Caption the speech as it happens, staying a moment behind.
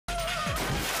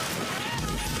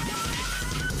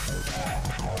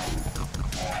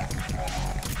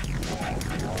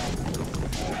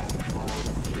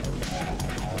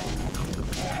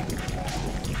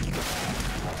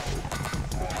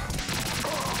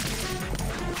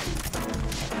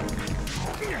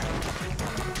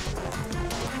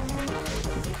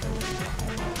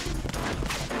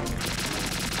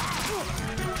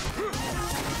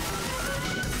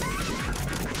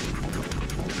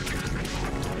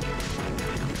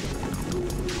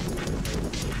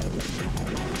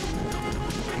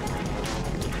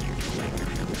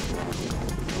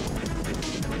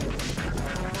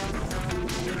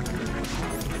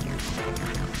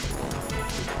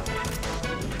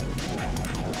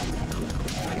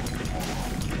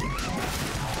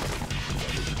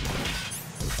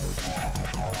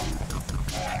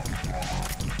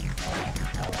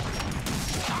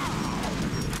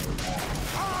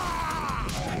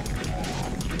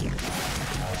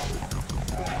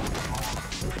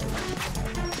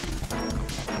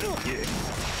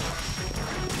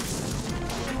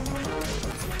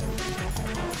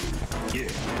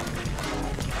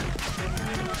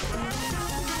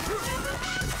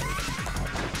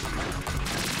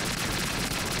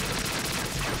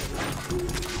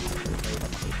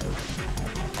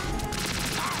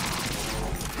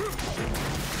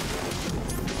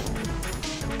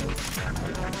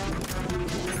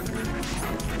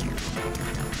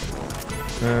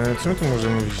Co my tu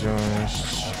możemy wziąć?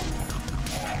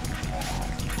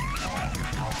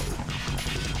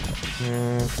 To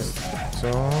jest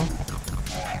co?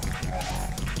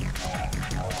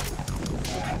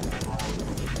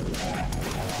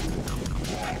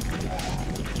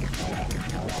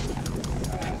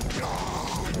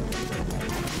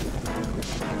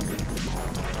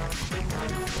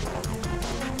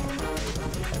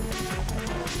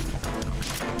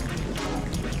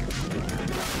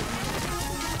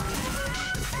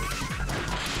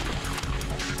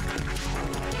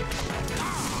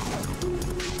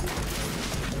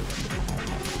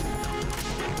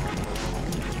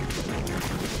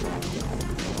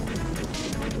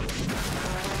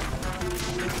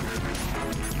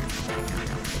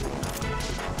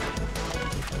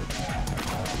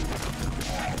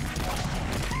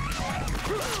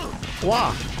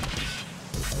 Ła!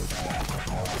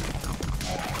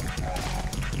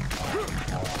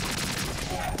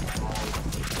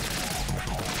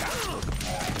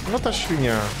 No ta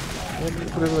świnia. Jakby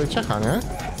tutaj ciecha, nie?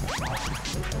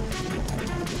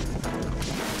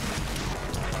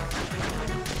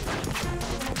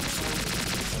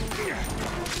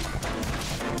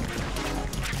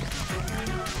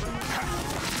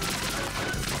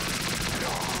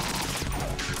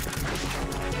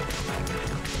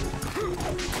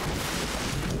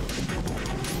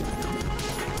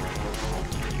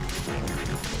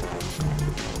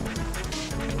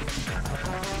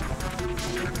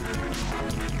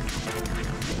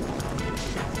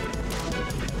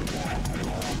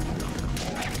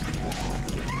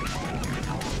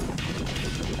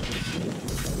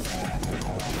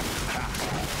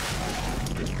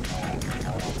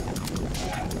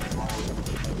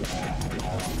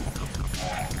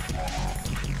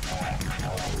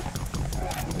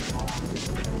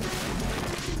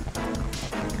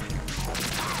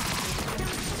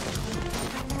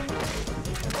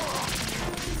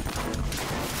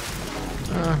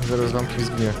 Zaraz lampki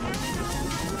zginie.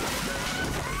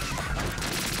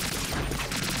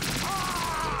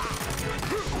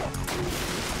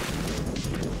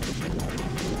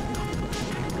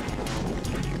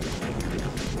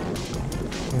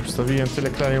 Wstawiłem tyle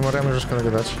klejmu moremy, że szkoda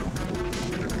gadać.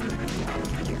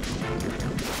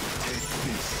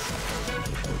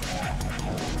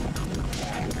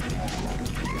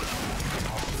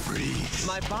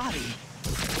 My body.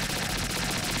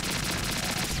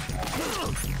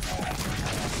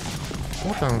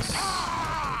 No tam...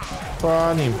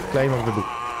 Pani, Claymore wybuchł.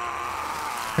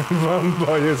 Mam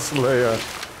boję Sleja.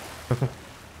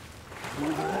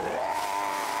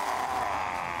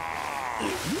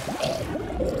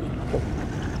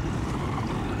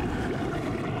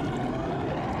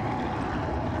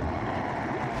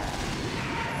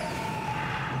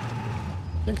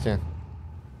 Pięknie.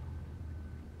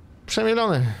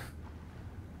 Przemielony.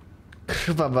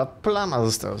 Krwawa plama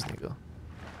została z niego.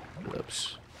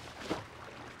 Dobrze.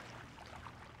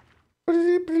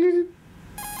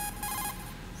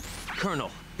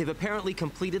 Colonel, they've apparently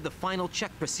completed the final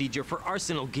check procedure for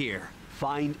arsenal gear.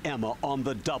 Find Emma on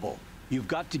the double. You've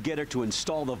got to get her to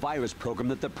install the virus program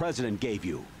that the President gave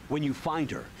you. When you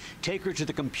find her, take her to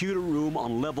the computer room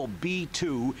on level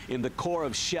B2 in the core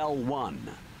of Shell 1.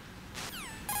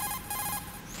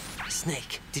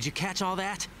 Snake, did you catch all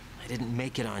that? I didn't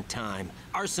make it on time.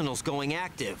 Arsenal's going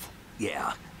active.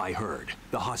 Yeah, I heard.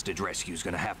 The hostage rescue's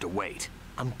gonna have to wait.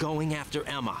 I'm going after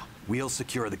Emma. We'll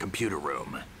secure the computer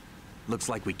room. Looks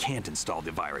like we can't install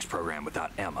the virus program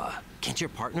without Emma. Can't your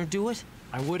partner do it?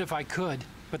 I would if I could,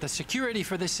 but the security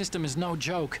for this system is no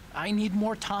joke. I need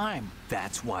more time.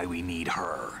 That's why we need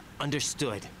her.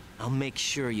 Understood. I'll make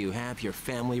sure you have your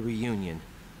family reunion.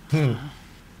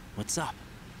 What's up?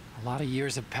 A lot of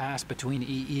years have passed between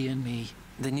EE and me.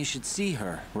 Then you should see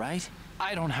her, right?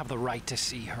 I don't have the right to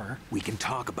see her. We can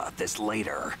talk about this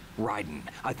later. Raiden,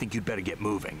 I think you'd better get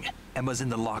moving. Emma's in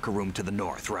the locker room to the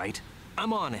north, right?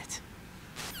 I'm on it.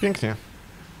 Pięknie.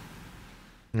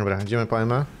 Dobra, idziemy po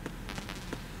Emmę.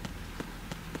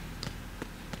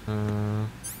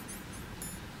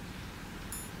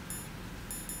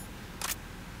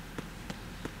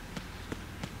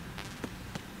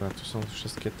 Dobra, tu są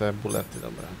wszystkie te bulety,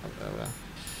 dobra.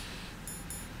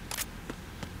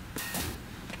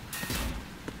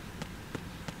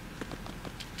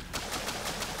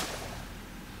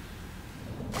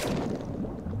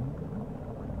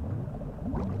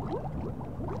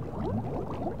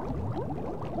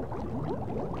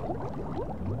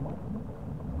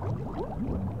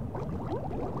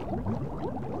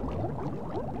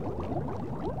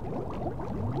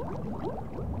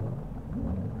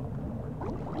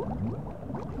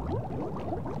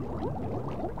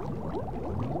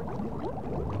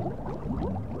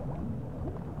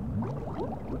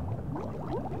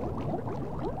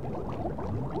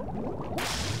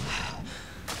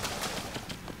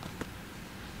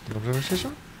 Myślisz, że?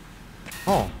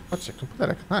 O, patrzcie,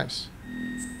 komputerek, nice.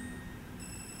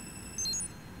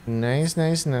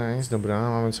 Nice. Dobra,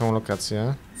 mamy całą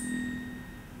lokację.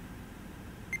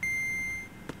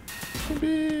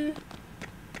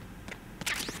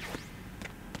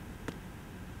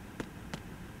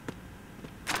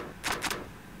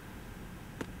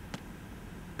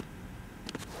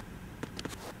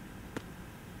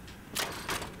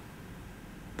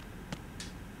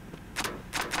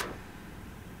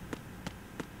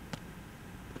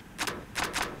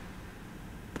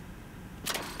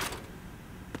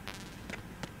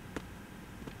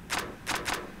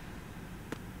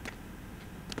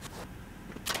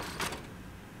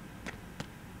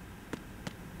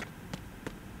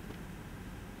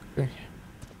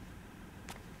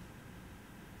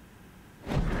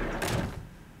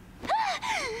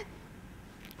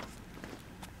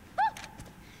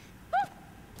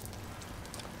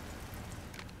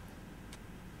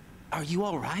 Are you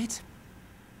all right?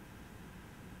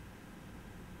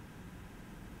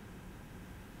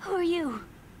 Who are you?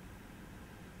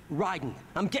 Raiden,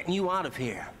 I'm getting you out of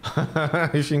here. I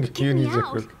think you Get me need a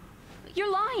out. quick.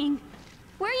 You're lying.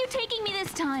 Where are you taking me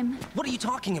this time? What are you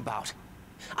talking about?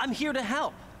 I'm here to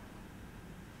help.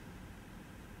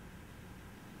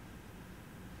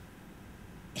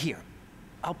 Here,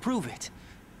 I'll prove it.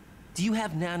 Do you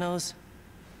have nanos?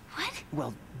 What?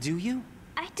 Well, do you?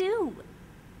 I do.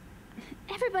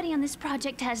 Everybody on this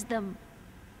project has them.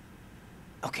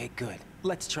 Okay, good.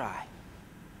 Let's try.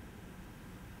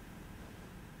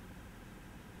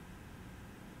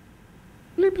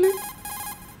 Bleep,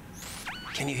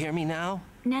 bleep. Can you hear me now?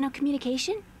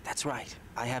 Nanocommunication? That's right.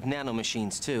 I have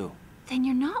nanomachines too. Then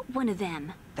you're not one of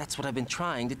them. That's what I've been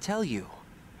trying to tell you.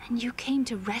 And you came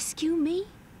to rescue me?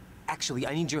 Actually,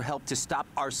 I need your help to stop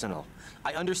Arsenal.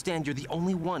 I understand you're the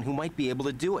only one who might be able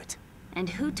to do it. And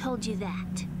who told you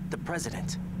that? The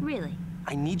President. Really?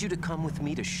 I need you to come with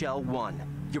me to Shell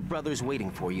 1. Your brother's waiting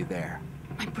for you there.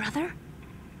 My brother?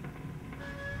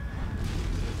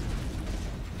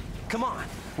 Come on,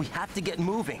 we have to get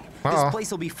moving. Uh-oh. This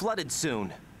place will be flooded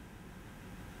soon.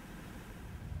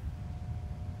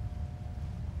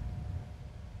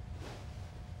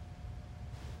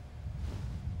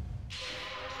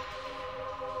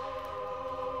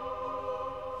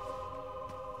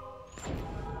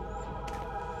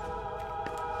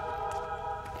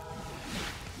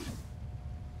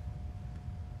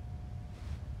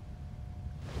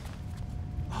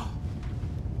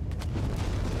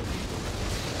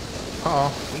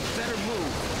 O, We better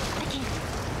move.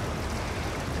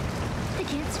 I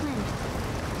can't swim.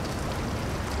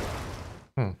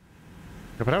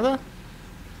 naprawdę?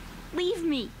 Leave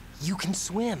me. You can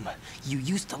swim. You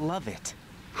used to love it.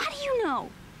 How do you know?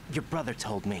 Your brother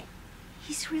told me.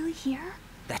 He's really here?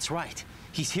 That's right.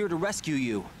 He's here to rescue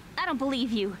you. I don't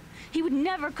believe you. He would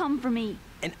never come for me.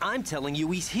 And I'm telling you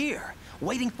he's here,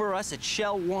 waiting for us at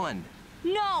Shell 1.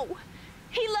 No!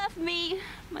 He left me,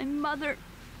 my mother,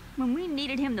 when we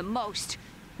needed him the most.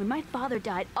 When my father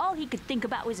died, all he could think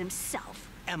about was himself.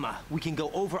 Emma, we can go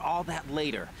over all that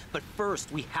later, but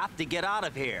first we have to get out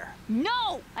of here.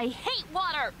 No! I hate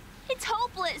water! It's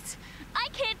hopeless! I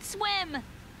can't swim!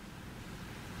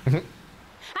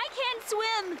 I can't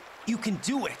swim! You can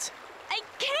do it. I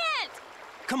can't!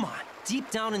 Come on, deep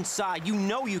down inside, you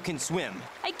know you can swim.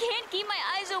 I can't keep my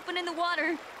eyes open in the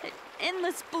water.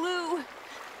 Endless blue.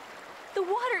 The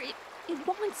water, it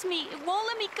wants me. It won't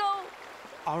let me go.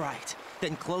 All right,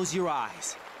 then close your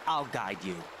eyes. I'll guide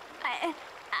you.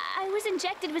 I was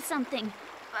injected with something.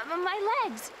 My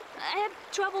legs. I have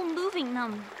trouble moving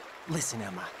them. Listen,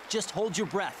 Emma, just hold your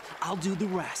breath. I'll do the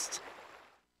rest.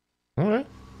 Alright.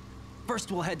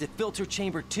 First, we'll head to filter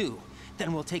chamber 2.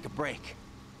 Then we'll take a break.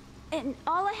 And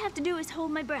all I have to do is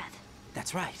hold my breath.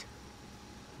 That's right.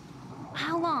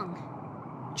 How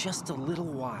long? Just a little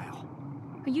while.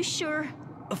 Are you sure?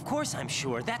 Of course I'm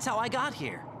sure. That's how I got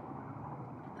here.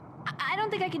 I don't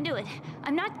think I can do it.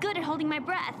 I'm not good at holding my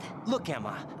breath. Look,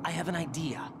 Emma, I have an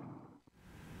idea.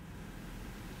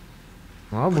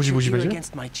 O, Put buzi, your buzi ear będzie?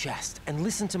 against my chest and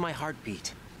listen to my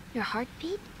heartbeat. Your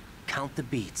heartbeat? Count the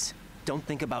beats. Don't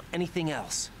think about anything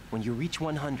else. When you reach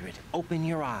 100, open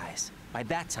your eyes. By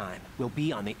that time, we'll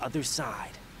be on the other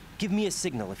side. Give me a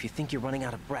signal if you think you're running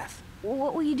out of breath.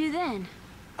 What will you do then?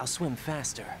 I'll swim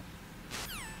faster.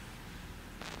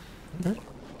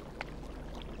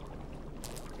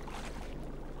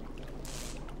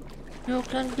 You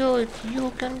can do it,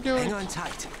 you can do Hang it. on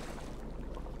tight.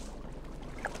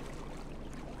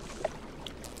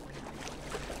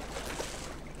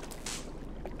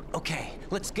 Okay,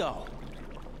 let's go.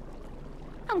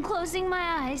 I'm closing my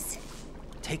eyes.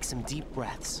 Take some deep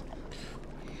breaths.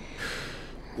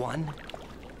 1,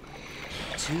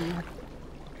 2,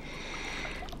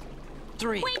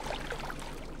 3. Wait!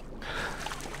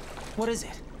 What is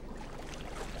it?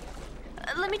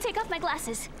 Let me take off my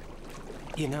glasses.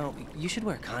 You know, you should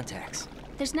wear contacts.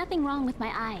 There's nothing wrong with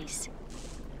my eyes.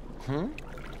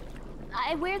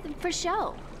 I wear them for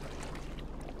show.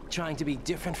 Trying to be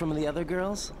different from the other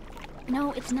girls?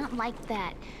 No, it's not like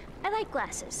that. I like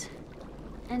glasses.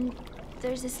 And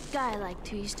there's this guy I liked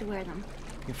who used to wear them.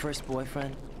 Your first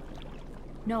boyfriend?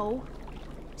 No,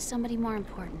 somebody more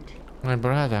important. My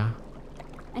brother.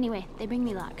 Anyway, they bring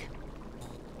me luck.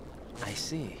 I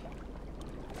see.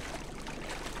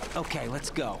 Okay, let's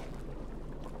go.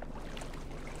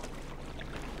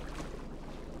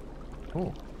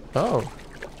 O,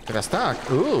 teraz tak.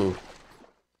 Oh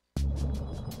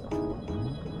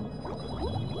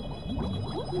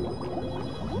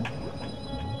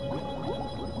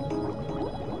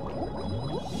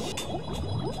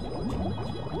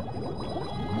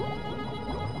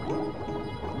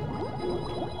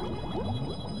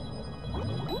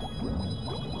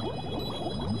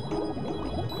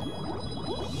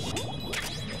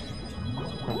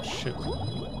shit.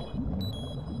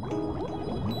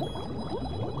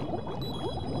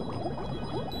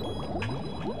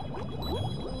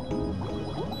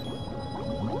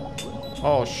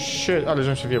 O shit, ale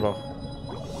żem się wjebał.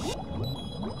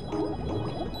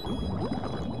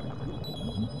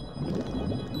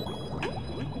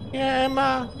 Nie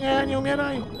ma, nie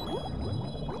umieraj.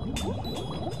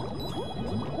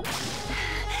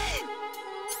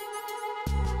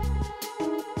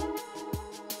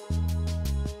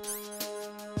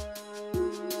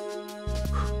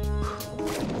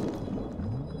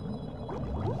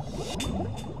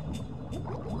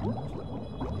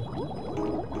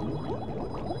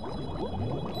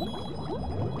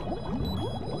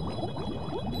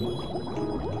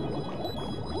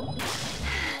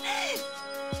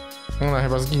 Ona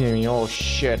chyba zginie mi, oh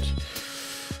shit.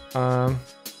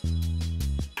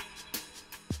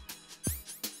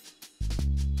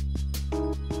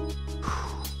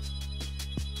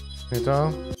 Nie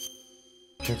to?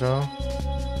 Nie to?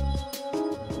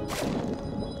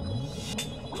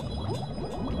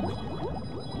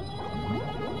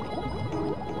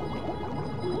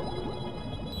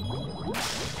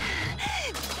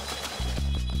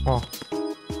 O.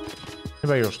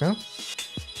 Chyba już, nie?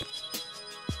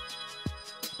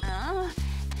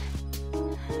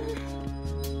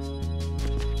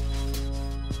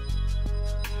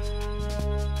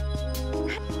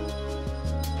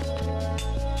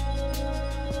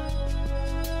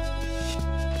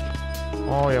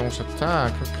 O, ja muszę...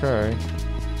 Tak, okej.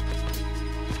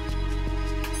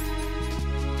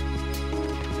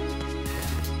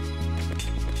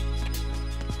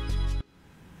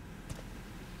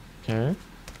 Okej.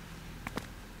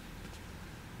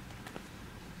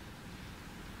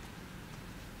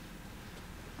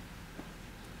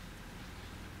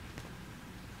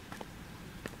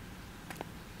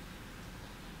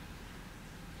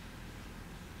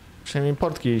 Przynajmniej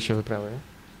portki jej się wyprały.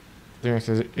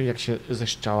 Jak się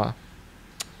zeszczała.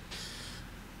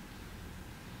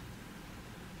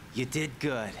 You did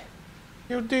good.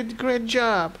 You did great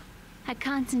job. I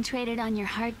concentrated on your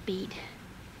heartbeat.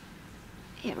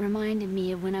 It reminded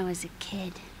me of when I was a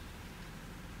kid.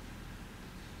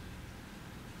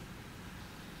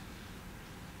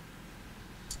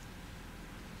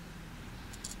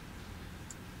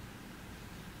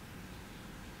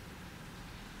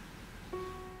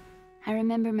 I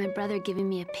remember my brother giving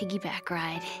me a piggyback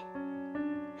ride.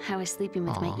 I was sleeping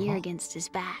with my ear against his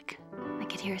back. I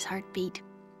could hear his heartbeat.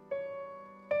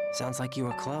 Sounds like you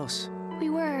were close. We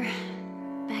were,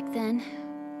 back then.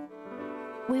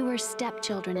 We were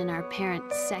stepchildren in our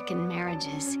parents' second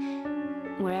marriages.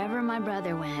 Wherever my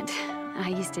brother went, I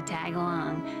used to tag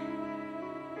along.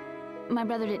 My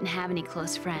brother didn't have any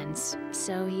close friends,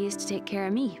 so he used to take care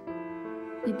of me.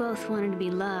 We both wanted to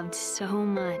be loved so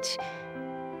much.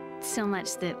 So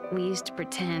much that we used to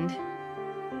pretend.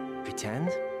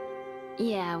 Pretend?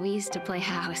 Yeah, we used to play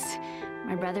house.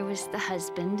 My brother was the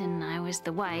husband and I was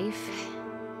the wife.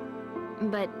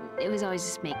 But it was always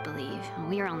just make-believe.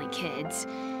 We were only kids.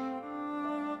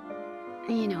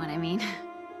 You know what I mean.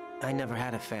 I never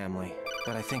had a family,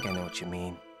 but I think I know what you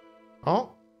mean. O,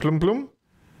 plum plum.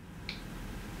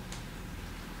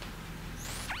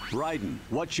 Ryden,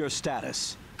 what's your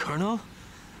status? Colonel?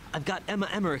 I've got Emma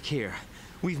Emmerich here.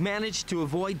 We've managed to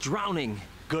avoid drowning.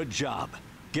 Good job.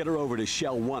 Get her over to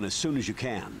Shell 1 as soon as you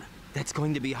can. That's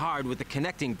going to be hard with the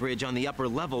connecting bridge on the upper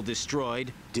level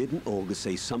destroyed. Didn't Olga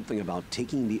say something about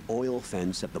taking the oil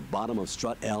fence at the bottom of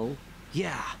Strut L?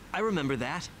 Yeah, I remember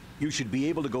that. You should be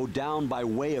able to go down by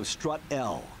way of strut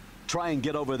L. Try and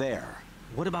get over there.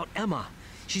 What about Emma?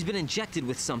 She's been injected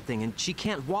with something and she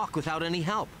can't walk without any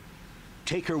help.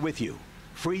 Take her with you.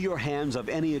 Free your hands of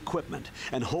any equipment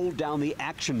and hold down the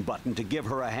action button to give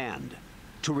her a hand.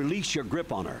 To release your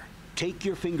grip on her, take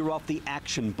your finger off the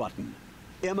action button.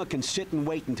 Emma can sit and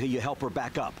wait until you help her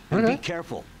back up. And be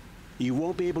careful. You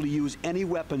won't be able to use any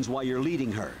weapons while you're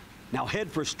leading her. Now head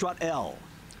for strut L.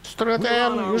 Strut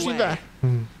L, już idę.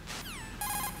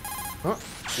 O,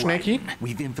 Snakey?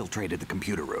 We've infiltrated the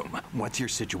computer room. What's your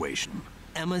situation?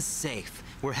 Emma's safe.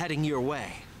 We're heading your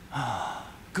way.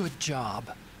 Good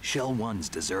job. Shell 1's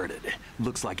deserted.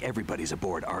 Looks like everybody's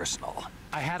aboard Arsenal.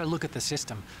 I had a look at the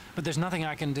system, but there's nothing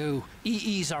I can do.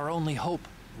 EE's our only hope.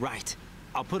 Right.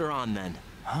 I'll put her on then.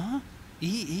 Huh?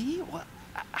 EE? What?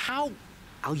 How?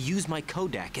 I'll use my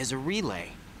Kodak as a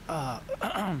relay.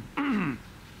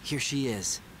 Here she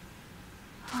is.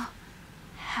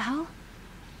 Hal?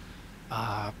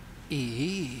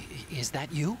 EE, is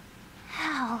that you?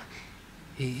 Hal.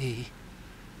 EE.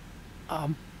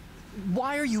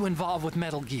 Why are you involved with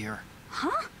Metal Gear?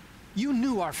 Huh? You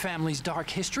knew our family's dark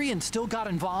history and still got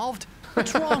involved?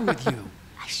 What's wrong with you?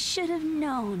 I should have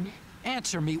known.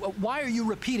 Answer me. Why are you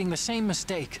repeating the same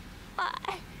mistake?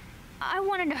 I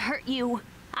wanted to hurt you.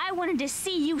 I wanted to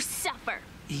see you suffer.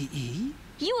 EE?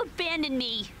 You abandoned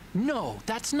me. No,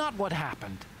 that's not what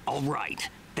happened. All right,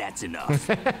 that's enough.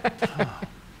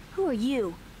 Who are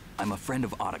you? I'm a friend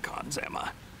of Otacon's,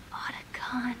 Emma.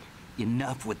 Otacon.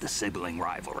 Enough with the sibling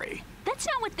rivalry. That's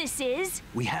not what this is.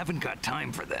 We haven't got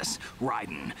time for this.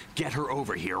 Raiden, get her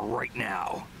over here right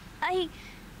now. I...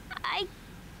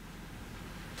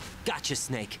 Gotcha,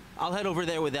 Snake. I'll head over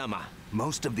there with Emma.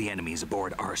 Most of the enemy's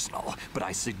aboard Arsenal, but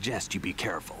I suggest you be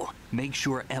careful. Make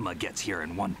sure Emma gets here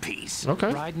in one piece.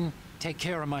 Okej. Raiden, take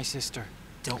care of my sister.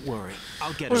 Don't worry.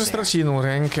 I'll get her Może there. straci jedną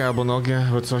rękę albo nogę,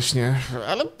 albo coś, nie?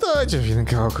 Ale dojdzie w jeden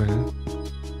kawałek, nie?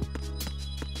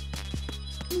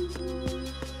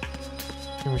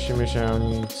 Nie musimy się o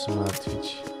nic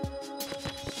martwić.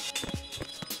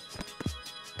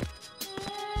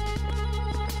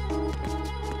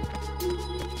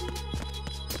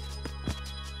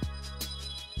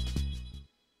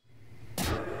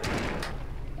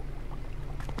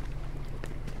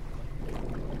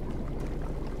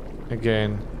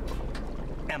 Again.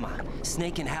 Emma,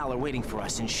 Snake and Hal are waiting for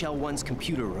us in Shell 1's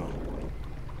computer room.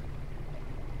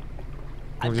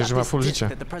 I've got this disk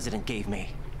that the president gave me.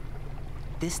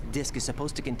 This disk is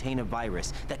supposed to contain a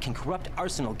virus that can corrupt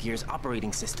Arsenal Gear's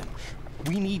operating system.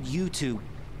 We need you to...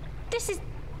 This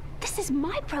is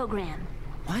my program.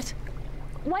 What?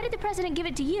 Why did the president give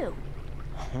it to you?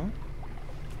 Huh?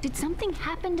 Did something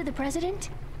happen to the president?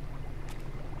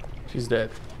 She's dead.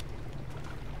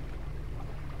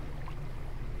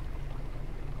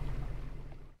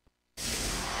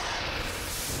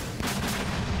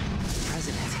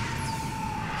 President.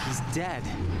 He's dead.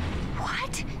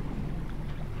 What?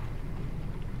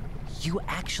 You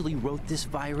actually wrote this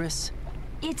virus?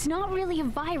 It's not really a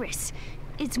virus.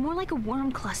 It's more like a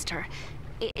worm cluster.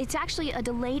 It's actually a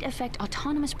delayed effect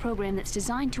autonomous program that's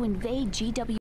designed to invade GW